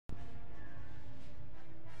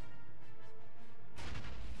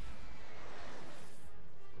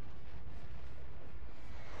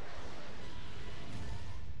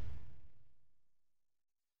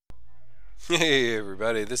Hey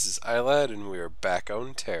everybody, this is Aylad and we are back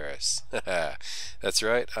on Taris. That's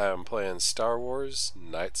right, I'm playing Star Wars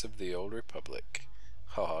Knights of the Old Republic.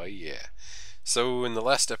 Oh yeah. So in the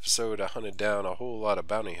last episode I hunted down a whole lot of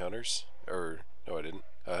bounty hunters. Or, no I didn't.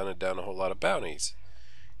 I hunted down a whole lot of bounties.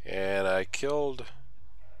 And I killed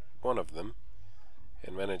one of them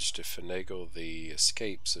and managed to finagle the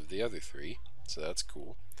escapes of the other three. So that's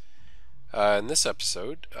cool. In this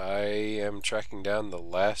episode, I am tracking down the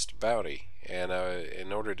last bounty, and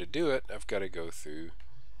in order to do it, I've got to go through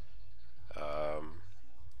a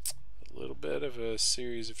little bit of a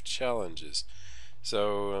series of challenges.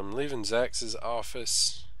 So I'm leaving Zax's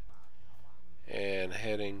office and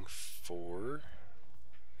heading for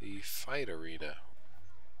the fight arena.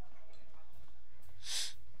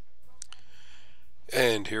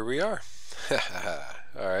 And here we are.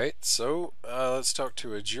 Alright, so let's talk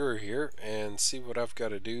to a juror here and see what I've got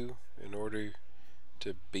to do in order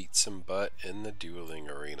to beat some butt in the dueling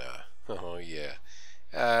arena. Oh yeah.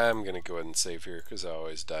 I'm going to go ahead and save here because I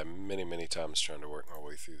always die many times trying to work my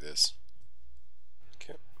way through this.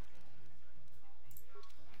 Okay.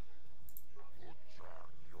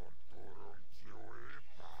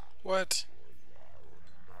 What?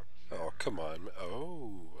 Oh, come on.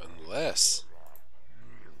 Oh, unless...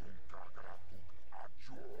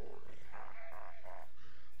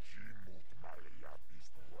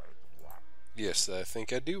 Yes, I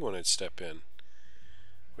think I do want to step in.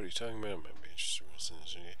 What are you talking about? I might be interested. What's in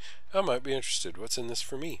this? I might be interested. What's in this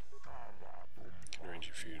for me? I can arrange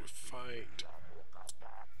it for you to fight.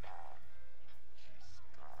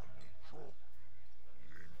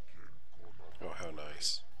 Oh, how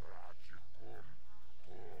nice.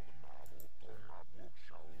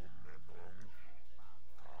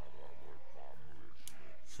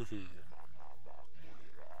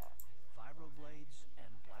 Vibroblades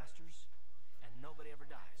and blasters, and nobody ever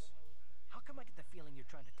dies. How come I get the feeling you're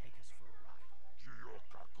trying to take us for a ride?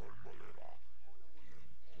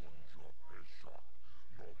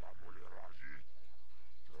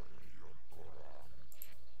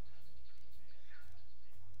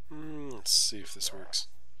 Let's see if this works.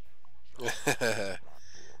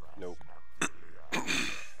 Nope.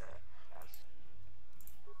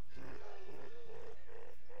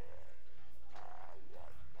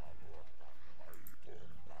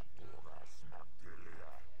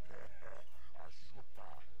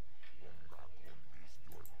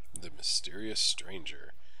 The mysterious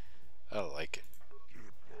stranger. I like it.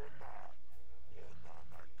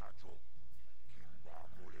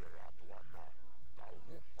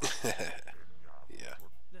 Yeah.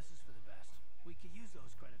 This is for the best. We could use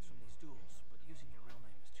those credits from these duels, but using your real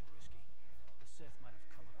name is too risky. The Sith might have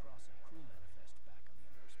come across a crew manifest back on the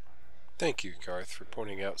Emperor's Spire. Thank you, Garth, for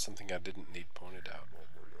pointing out something I didn't need pointed out.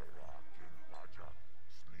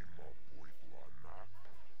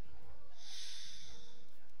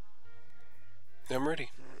 I'm ready.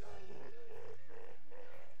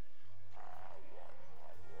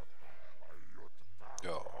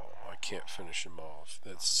 Oh, I can't finish him off.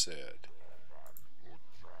 That's sad.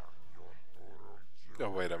 Oh,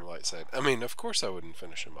 wait, I'm light side. I mean, of course I wouldn't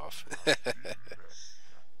finish him off.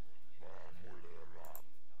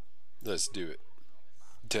 Let's do it.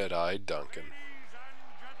 Dead-Eye Duncan. Ladies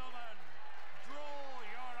and gentlemen, draw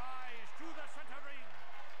your eyes to the center ring.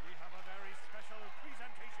 We have a very special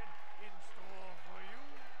presentation in store for you.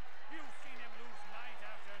 You've seen him lose night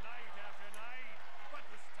after night after night, but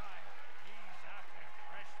this time he's after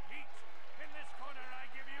fresh meat. In this corner I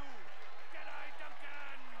give you Dead-Eye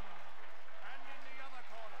Duncan. And in the other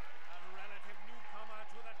corner, a relative newcomer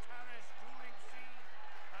to the Taris cooling sea,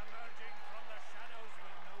 emerging from the shadows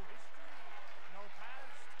with no history, no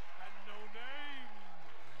past, and no name.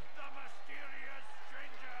 The mysterious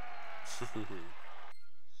stranger.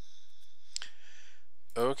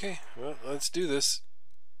 Okay, well, let's do this.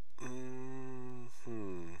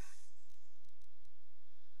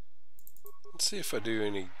 Let's see if I do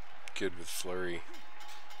any good with flurry.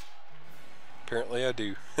 Apparently I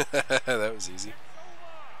do. That was easy.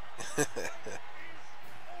 Over. The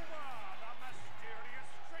mysterious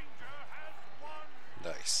stranger has won.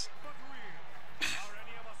 Nice. But really, are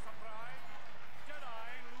any of us surprised?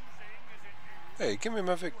 Dead-Eye losing is it you? Hey, give me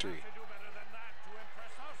my victory. To do better than that to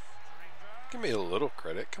impress us, stranger. Give me a little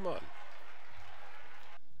credit, come on.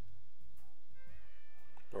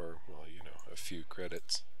 Or, well, you know, a few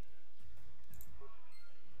credits.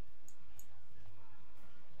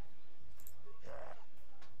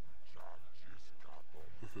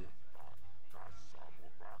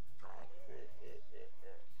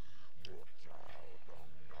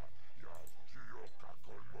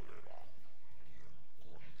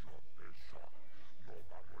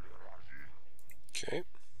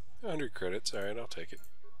 100 credits, alright, I'll take it.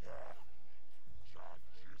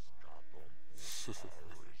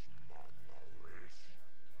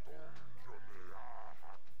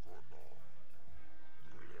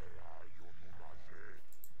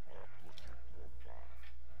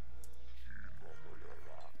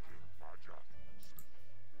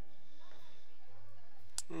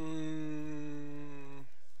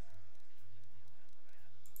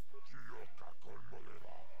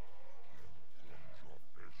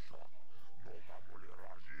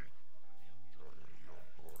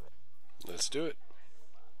 Let's do it.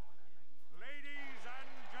 Ladies and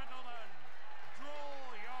gentlemen,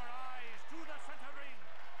 draw your eyes to the center ring.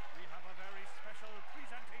 We have a very special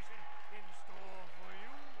presentation in store for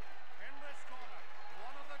you. In this corner,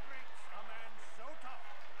 one of the greats, a man so tough,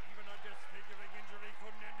 even a disfiguring injury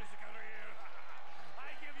couldn't end his career.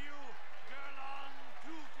 I give you Duelling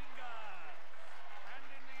Two Fingers. And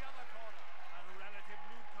in the other corner, a relative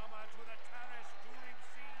newcomer to the Taris dueling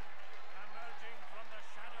scene, emerging from the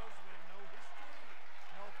shadows with no history,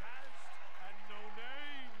 no past, and no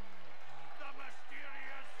name. The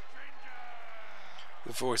mysterious stranger.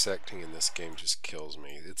 The voice acting in this game just kills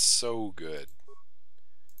me. It's so good.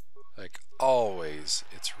 Like, always,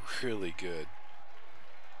 it's really good.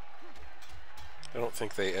 I don't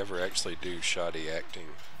think they ever actually do shoddy acting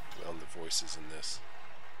on the voices in this.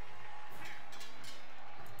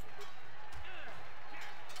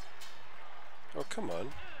 Oh, come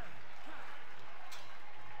on.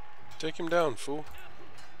 Take him down, fool.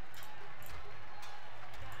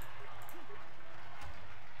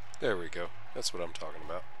 There we go. That's what I'm talking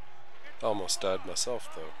about. Almost died myself,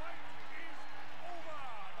 though.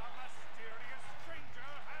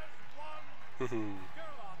 Duelling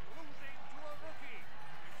losing to a rookie.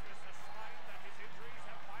 Is this a sign that his injuries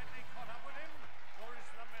have finally caught up with him? Or is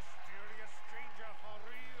the mysterious stranger for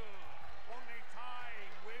real? Only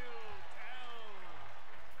time will tell.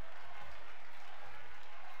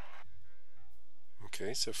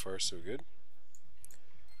 Okay, so far so good.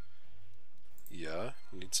 Yeah,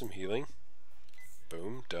 need some healing.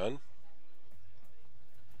 Boom, done.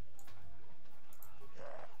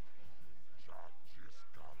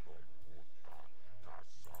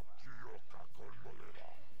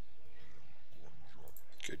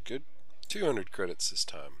 Good, good. 200 credits this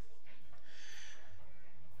time.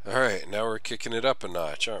 Alright, now we're kicking it up a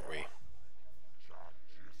notch, aren't we?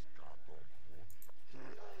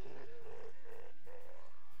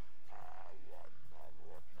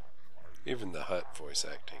 Even the Hut voice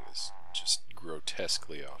acting is just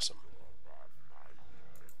grotesquely awesome.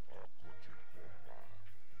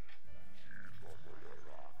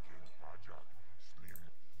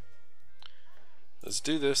 Let's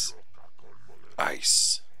do this.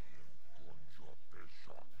 Ice.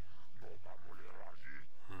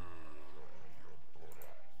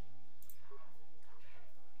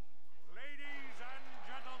 Ladies and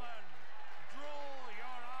gentlemen, draw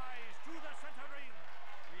your eyes to the center ring.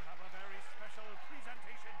 We have a very special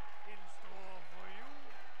presentation in store for you.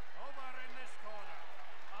 Over in this corner,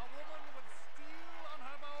 a woman with steel on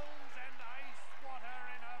her bones and ice water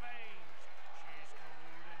in her veins. She's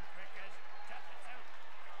cold and quick as death itself.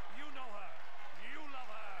 You know her. You love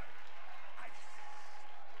her. Ice.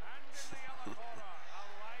 And in the other corner, a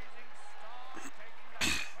rising star taking that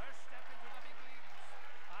first step into the big leagues.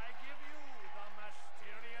 I give you the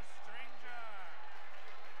mysterious stranger.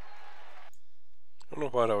 I don't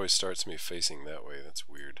know why it always starts me facing that way. That's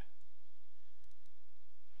weird.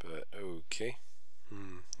 But okay.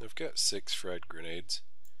 I've got 6 fried grenades.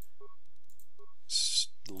 Let's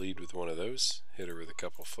lead with one of those. Hit her with a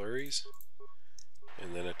couple flurries.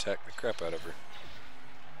 And then attack the crap out of her.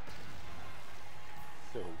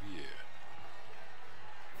 Oh yeah.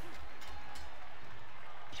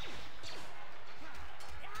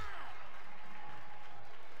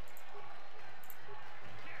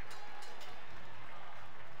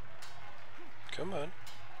 Come on.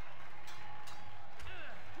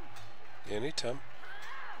 Anytime.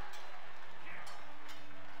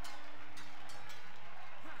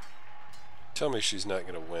 Tell me she's not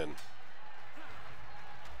going to win.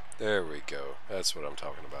 There we go. That's what I'm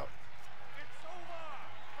talking about. It's over.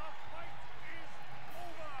 The fight is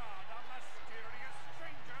over. The mysterious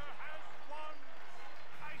stranger has won.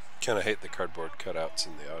 Ice. Kind of hate the cardboard cutouts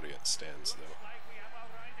in the audience stands, though. Like we have a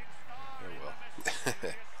rising star Oh in well. the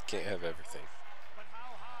mysterious Can't have everything. But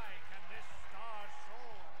how high can this star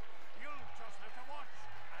soar? You'll just have to watch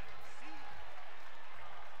and see.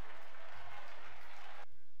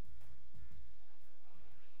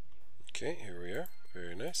 Okay, here we are.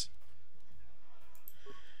 Very nice.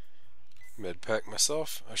 Medpack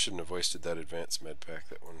myself. I shouldn't have wasted that advanced medpack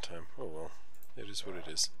that one time. Oh well. It is what it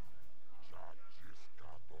is.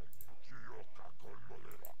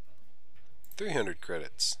 300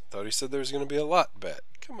 credits. Thought he said there was going to be a lot bet.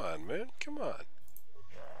 Come on, man. Come on.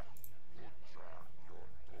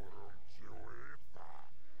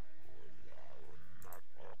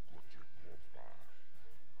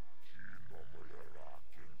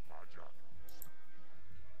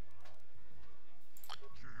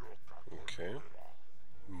 Okay.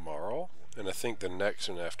 Marl? And I think the next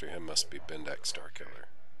one after him must be Bendak Starkiller.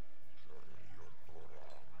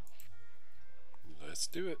 Let's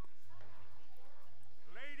do it.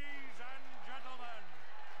 Ladies and gentlemen,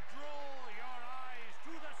 draw your eyes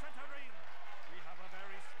to the center ring. We have a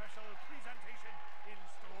very special presentation in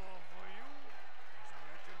store for you. He's a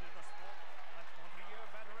legend in the sport, a 20-year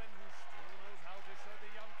veteran who still knows how to show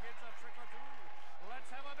the young kids a trick or two. Let's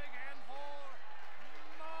have a big hand for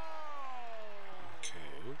Marl.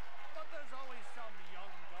 Okay. But there's always some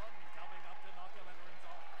young gun coming up to knock the veterans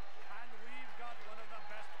off. And we've got one of the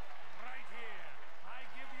best right here. I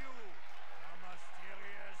give you the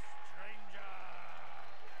mysterious stranger.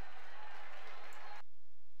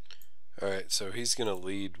 Alright, so he's going to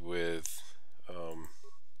lead with,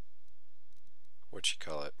 what you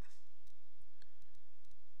call it?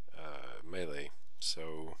 Melee.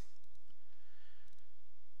 So,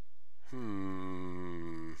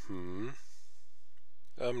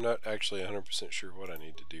 I'm not actually 100% sure what I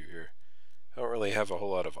need to do here. I don't really have a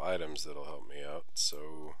whole lot of items that'll help me out,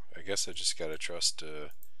 so I guess I just gotta trust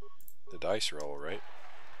the dice roll, right?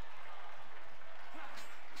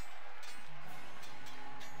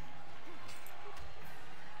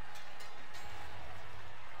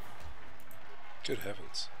 Good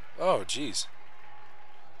heavens. Oh, jeez.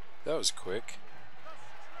 That was quick.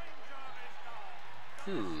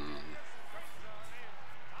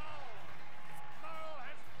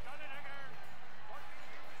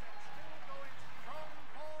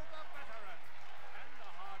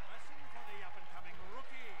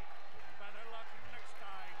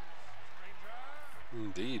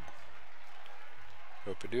 Indeed.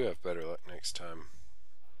 Hope I do have better luck next time.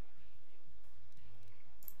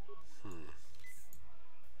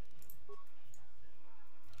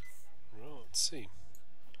 Well, let's see.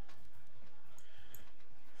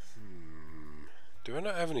 Do I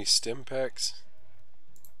not have any stim packs?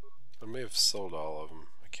 I may have sold all of them.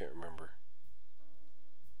 I can't remember.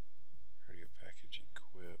 Radio package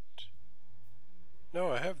equipped.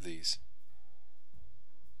 No, I have these.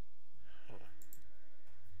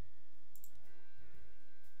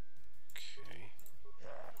 Okay.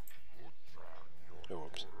 Oh,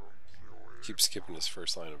 whoops. Keep skipping his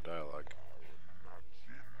first line of dialogue.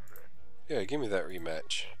 Yeah, give me that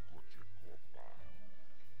rematch.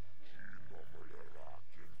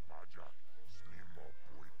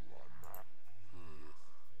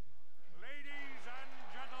 Ladies and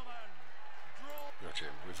gentlemen, draw.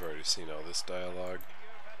 Okay, we've already seen all this dialogue.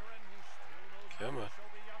 Come on.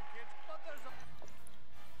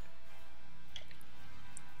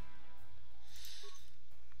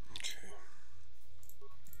 Okay.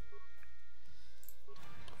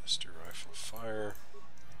 Blaster rifle fire.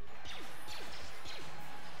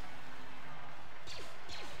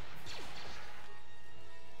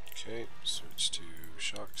 Okay, switch to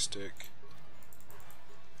shock stick.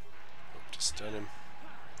 Hope to stun him.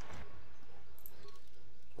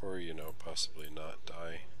 Or, you know, possibly not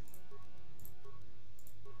die.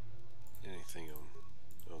 Anything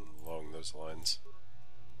along those lines.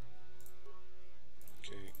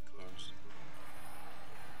 Okay, close.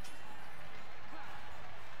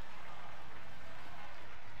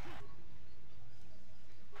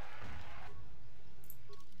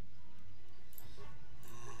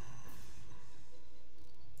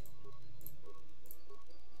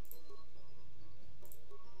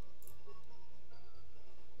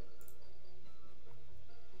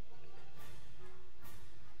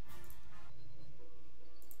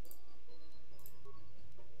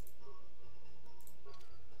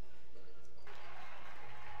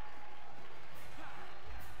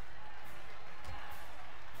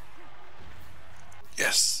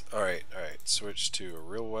 Yes! Alright, alright. Switch to a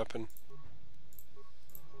real weapon.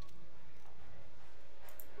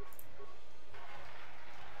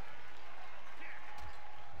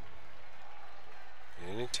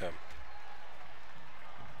 Anytime.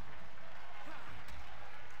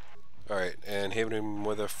 Alright, and hit him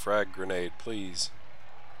with a frag grenade, please.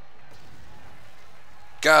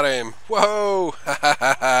 Got him! Whoa! Ha ha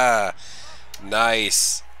ha ha!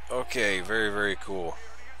 Nice! Okay, very, very cool.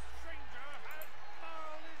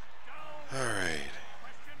 Alright.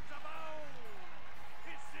 Questions abound.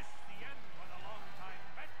 Is this the end for the long-time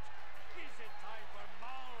bet? Is it time for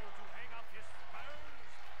Marl to hang up his spurs?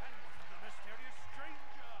 And what of the mysterious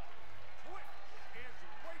stranger? Twitch is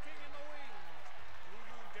waiting in the wings.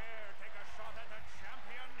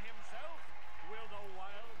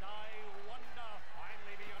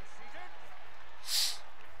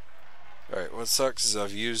 what sucks is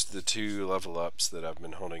I've used the 2 level ups that I've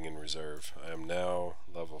been holding in reserve. I am now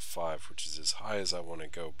level 5, which is as high as I want to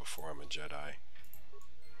go before I'm a Jedi.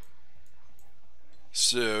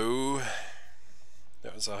 So,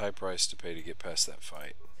 that was a high price to pay to get past that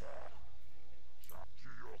fight.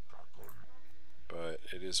 But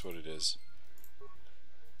it is what it is.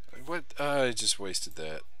 What? I just wasted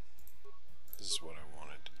that. This is what I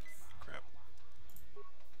wanted. Crap.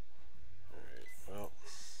 Alright, well.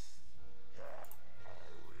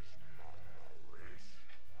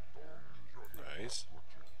 Nice.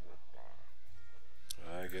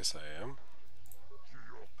 I guess I am.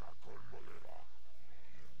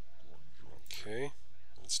 Okay,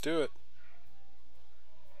 let's do it.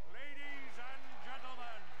 Ladies and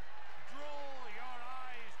gentlemen, draw your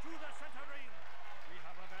eyes to the center ring. We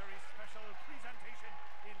have a very special presentation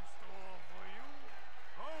in store for you.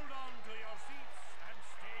 Hold on to your seats and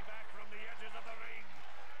stay back from the edges of the ring.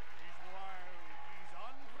 He's wild, he's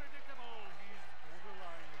unpredictable, he's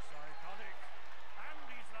borderline psychotic, and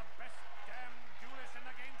he's the best damn duelist in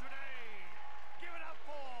the game today. Give it up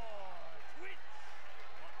for Twitch.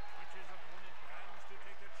 What Twitch's opponent plans to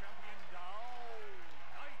take the champion down.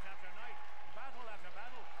 Night after night, battle after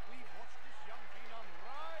battle, we've watched this young phenom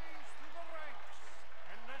rise through the ranks.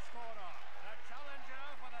 In this corner, the challenger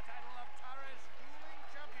for the title of Taris Dueling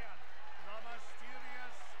Champion, the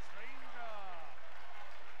mysterious stranger.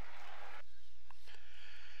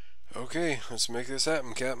 Okay, let's make this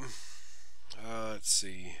happen, Captain. Let's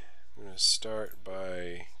see. I'm going to start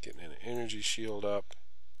by getting an energy shield up.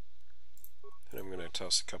 Then I'm going to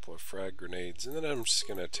toss a couple of frag grenades, and then I'm just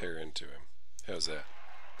going to tear into him. How's that?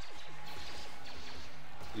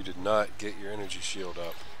 You did not get your energy shield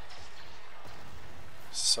up.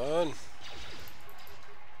 Son!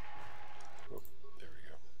 Oh, there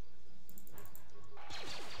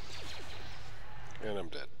we go. And I'm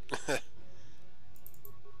dead.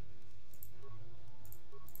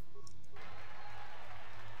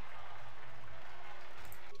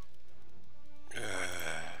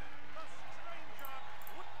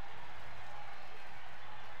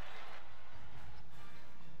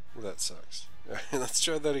 Well, that sucks. Alright, let's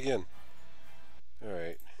try that again.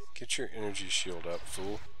 Alright, get your energy shield up,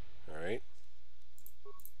 fool. Alright.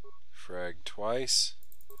 Frag twice,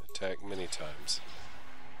 attack many times.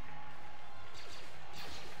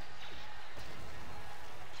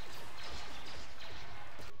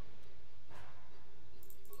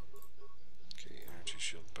 Okay, energy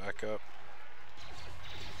shield back up.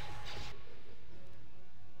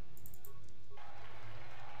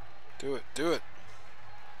 Do it, do it!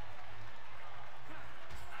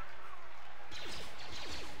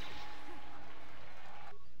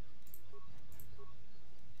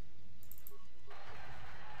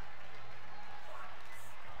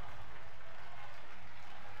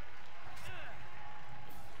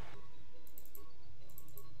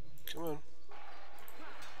 Come on.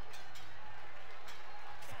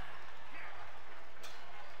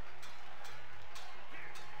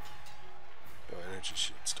 Oh, energy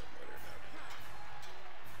shields don't matter now.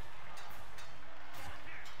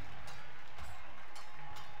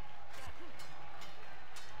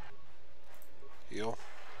 Heal.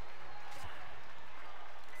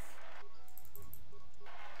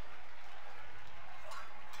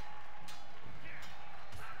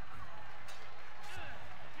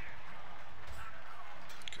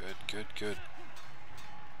 Good, good, good.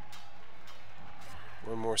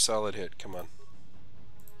 One more solid hit, come on.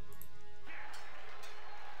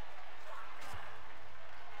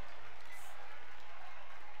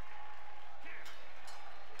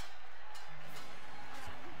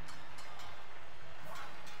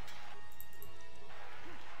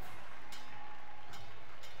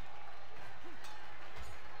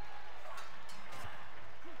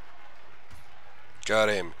 Got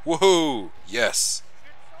him. Woohoo! Yes!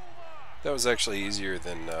 That was actually easier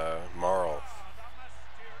than Marl.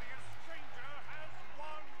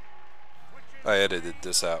 I edited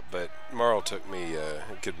this out, but Marl took me a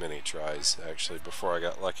good many tries, actually, before I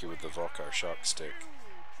got lucky with the Volcar shock stick.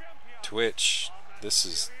 Twitch, this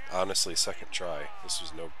is honestly second try. This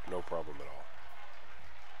was no problem at all.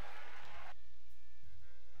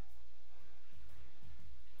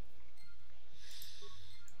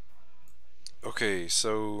 Okay,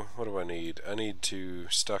 so what do I need? I need to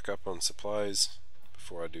stock up on supplies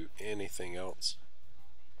before I do anything else.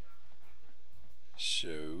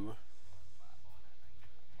 So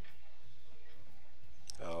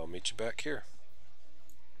I'll meet you back here.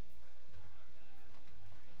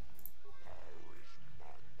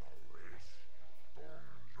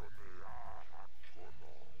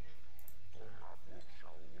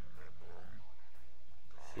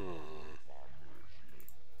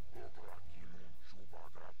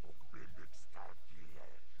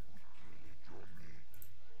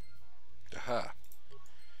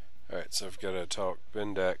 Alright, so I've got to talk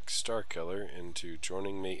Bendak Starkiller into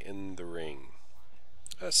joining me in the ring.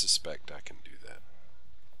 I suspect I can do that.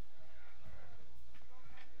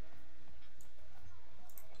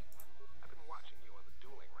 I've been watching you on the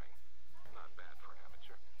dueling ring. Not bad for an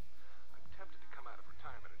amateur. I'm tempted to come out of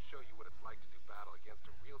retirement and show you what it's like to do battle against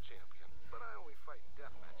a real champion, but I only fight in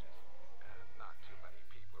death matches. And not too many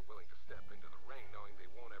people are willing to step into the ring knowing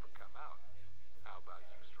they won't ever come out. How about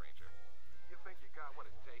you, stranger? You think you got what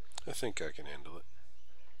it takes? I think I can handle it.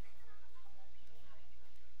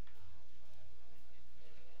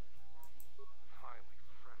 Finally,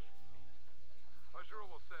 fresh meat. Azure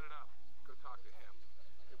will set it up. Go talk to him.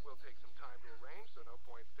 It will take some time to arrange, so no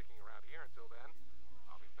point sticking around here until then.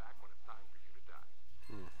 I'll be back when it's time for you to die.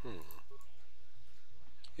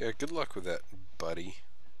 Yeah, good luck with that, buddy.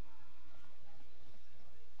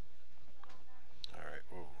 Alright,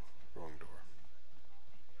 whoa, wrong door.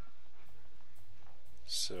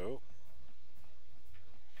 So,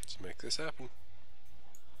 let's make this happen.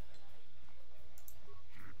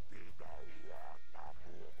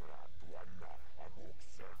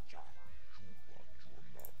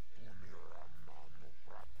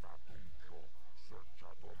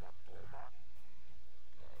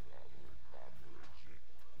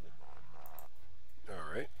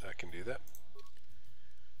 Alright, I can do that.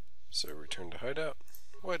 So return to hideout.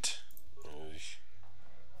 What?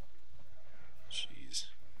 Jeez.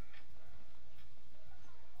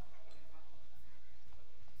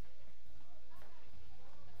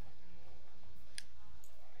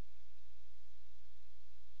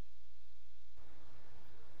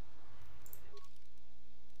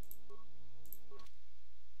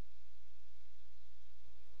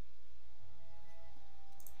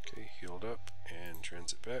 Okay, healed up and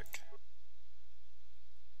transit back.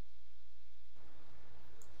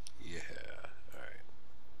 Yeah, alright.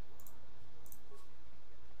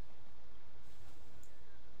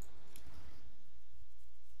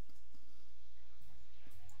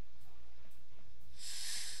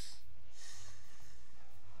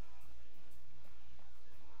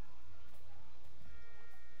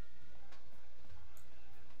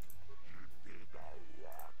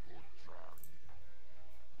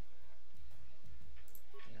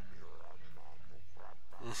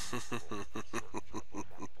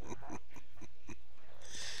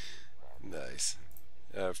 Nice.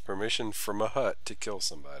 I have permission from a hut to kill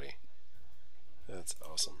somebody. That's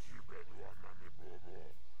awesome.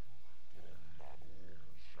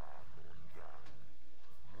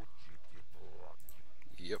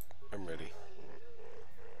 Yep, I'm ready.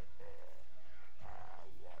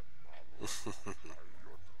 Ladies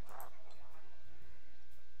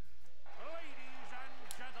and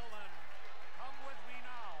gentlemen, come with me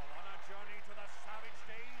now on a journey to the savage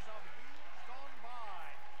days of years gone by,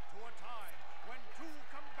 to a time when two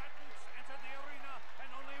combatants entered the arena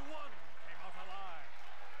and only one came out alive.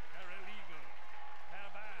 They're illegal.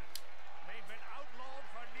 They're banned. They've been outlawed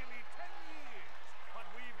for nearly 10 years, but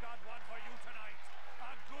we've got one for you tonight.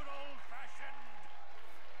 A good old-fashioned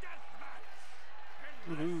death match.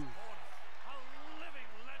 In this corner, a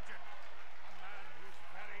living legend. A man whose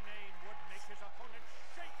very name would make his opponents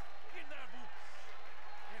shake in their boots.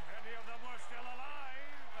 If any of them were still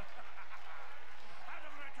alive. Out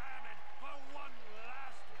of retirement for one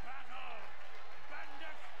last battle.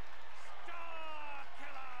 Bendak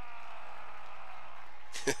Starkiller!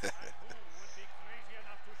 And who would be crazy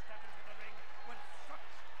enough to step into the ring with such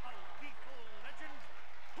a lethal legend?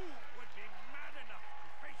 Who would be mad enough to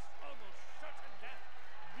face almost certain death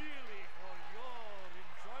merely for your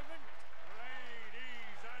enjoyment?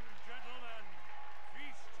 Ladies and gentlemen,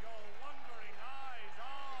 feast your wondering eyes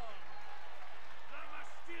on the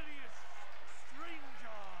mysterious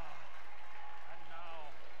stranger. And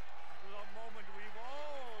now, the moment we've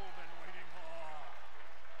all been waiting for.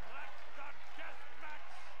 Let the death match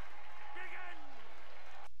begin!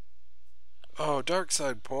 Oh, dark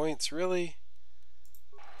side points, really?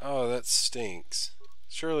 Oh, that stinks.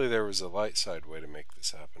 Surely there was a light side way to make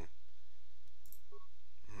this happen.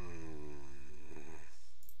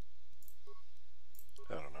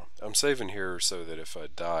 I don't know. I'm saving here so that if I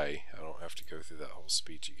die, I don't have to go through that whole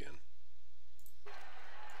speech again.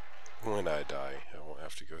 When I die, I won't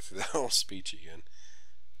have to go through that whole speech again.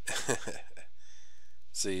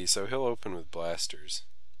 See, so he'll open with blasters.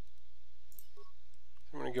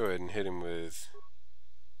 I'm going to go ahead and hit him with...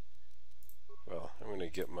 Well, I'm going to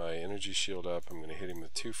get my energy shield up. I'm going to hit him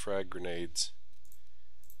with 2 frag grenades.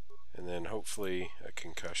 And then hopefully a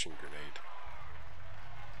concussion grenade.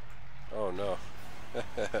 Oh no.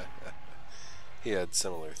 He had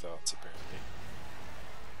similar thoughts apparently.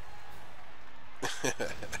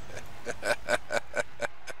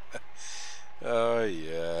 Oh,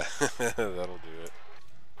 yeah. That'll do it.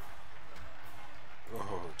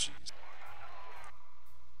 Oh, jeez.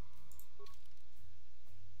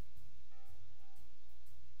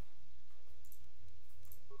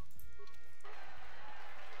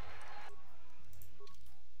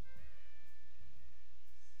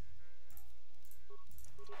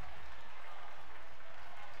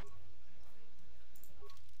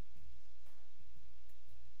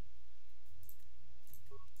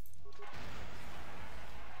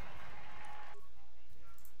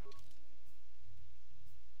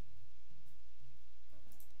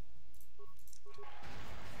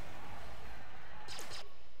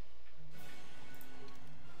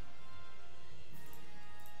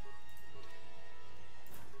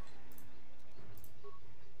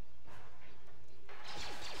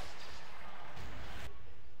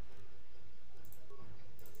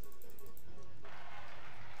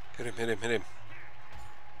 Hit him, hit him, hit him.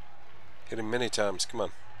 Hit him many times, come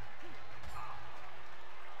on.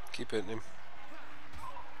 Keep hitting him.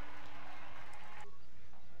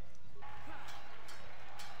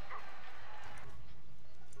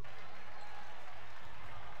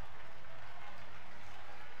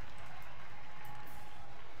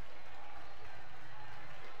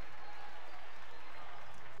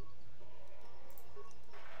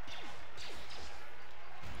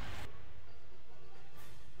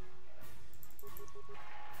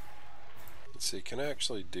 Let's see, can I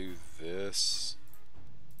actually do this?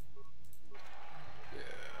 Yeah.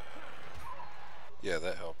 Yeah,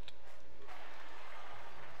 that helped.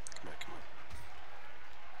 Come on, come on.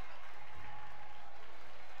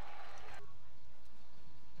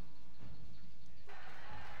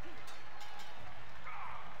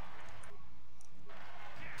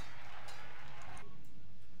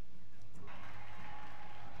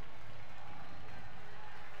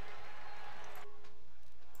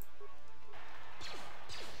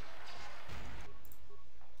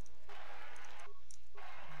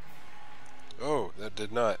 Oh, that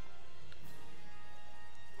did not.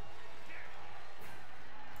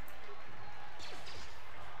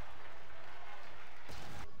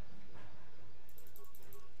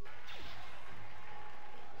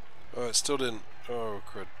 Oh, it still didn't. Oh,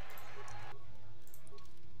 crud.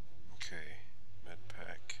 Okay, med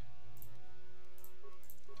pack.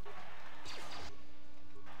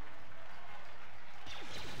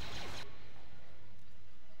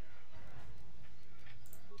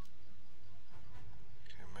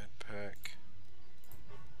 Okay, med pack.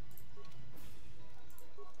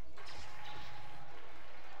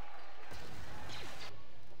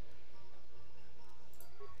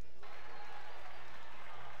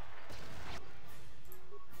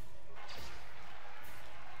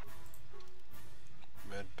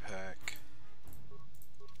 Med pack.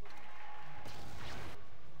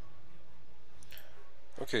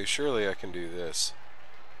 Okay, surely I can do this.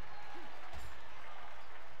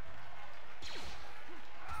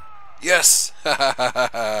 Yes! Ha ha ha ha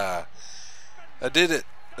ha! I did it!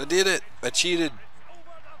 I did it! I cheated!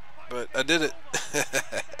 But I did it! Starkiller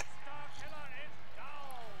is down.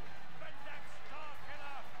 Bendak Starkiller is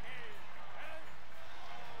dead.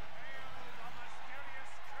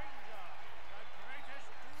 Oh, hail the mysterious stranger, the greatest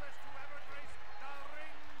duelist to ever grace the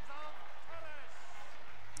rings of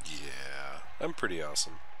Taris. Yeah, I'm pretty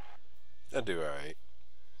awesome. I do alright.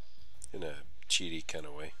 In a cheaty kind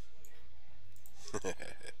of way.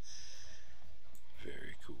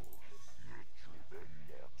 Very cool.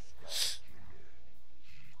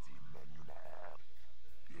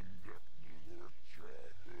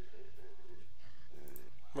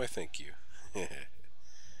 Why, thank you.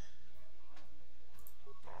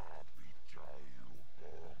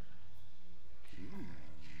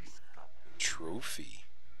 Trophy.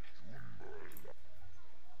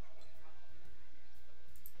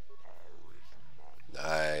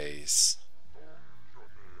 Nice.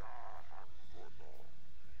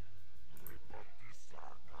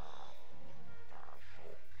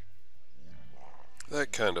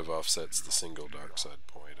 That kind of offsets the single dark side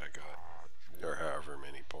point I got, or however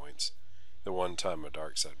many points. The one time a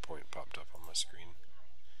dark side point popped up on my screen.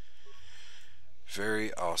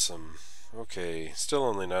 Very awesome. Okay, still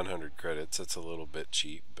only 900 credits. That's a little bit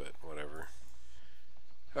cheap, but whatever.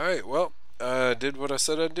 Alright, well, I did what I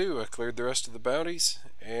said I'd do. I cleared the rest of the bounties,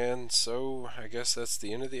 and so I guess that's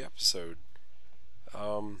the end of the episode.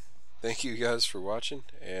 Thank you guys for watching,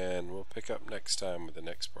 and we'll pick up next time with the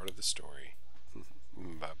next part of the story.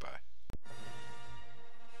 Bye-bye.